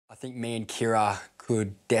think me and Kirra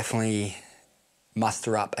could definitely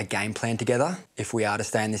muster up a game plan together. If we are to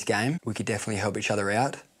stay in this game, we could definitely help each other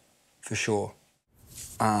out, for sure.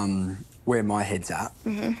 Where my head's at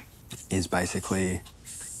is basically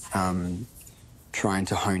trying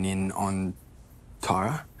to hone in on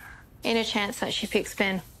Tyra. In a chance that she picks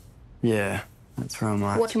Ben. Yeah, that's where I'm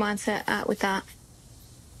like... What's your mindset at with that?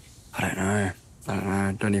 I don't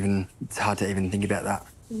know. It's hard to even think about that.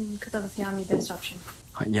 Because obviously I'm your best option.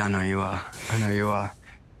 Yeah, I know you are.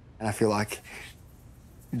 And I feel like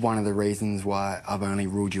one of the reasons why I've only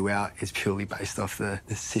ruled you out is purely based off the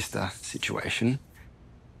sister situation.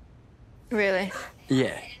 Really?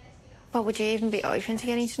 Yeah. But would you even be open to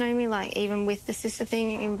getting to know me, like, even with the sister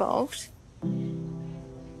thing involved?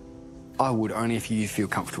 I would, only if you feel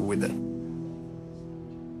comfortable with it.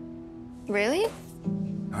 Really?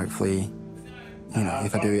 Hopefully, you know,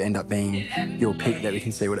 if I do end up being your pick, that we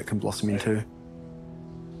can see what it can blossom into.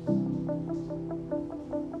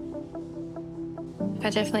 I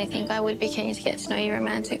definitely think I would be keen to get to know you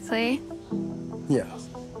romantically. Yeah.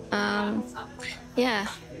 Yeah.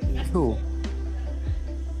 Cool.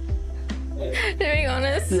 Being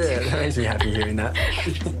honest. Yeah, that makes me happy hearing that.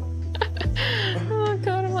 Oh,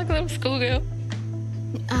 God, I'm like a little schoolgirl.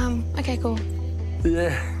 Okay, cool.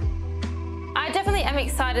 Yeah. I definitely am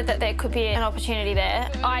excited that there could be an opportunity there.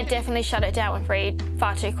 I definitely shut it down with Reid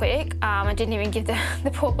far too quick. I didn't even give the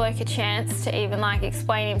poor bloke a chance to even, like,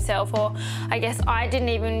 explain himself, or I guess I didn't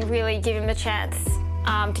even really give him the chance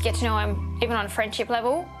to get to know him, even on a friendship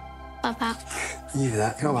level. Love that. You do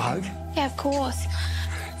that. Can I have a hug? Yeah, of course.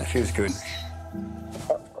 That feels good.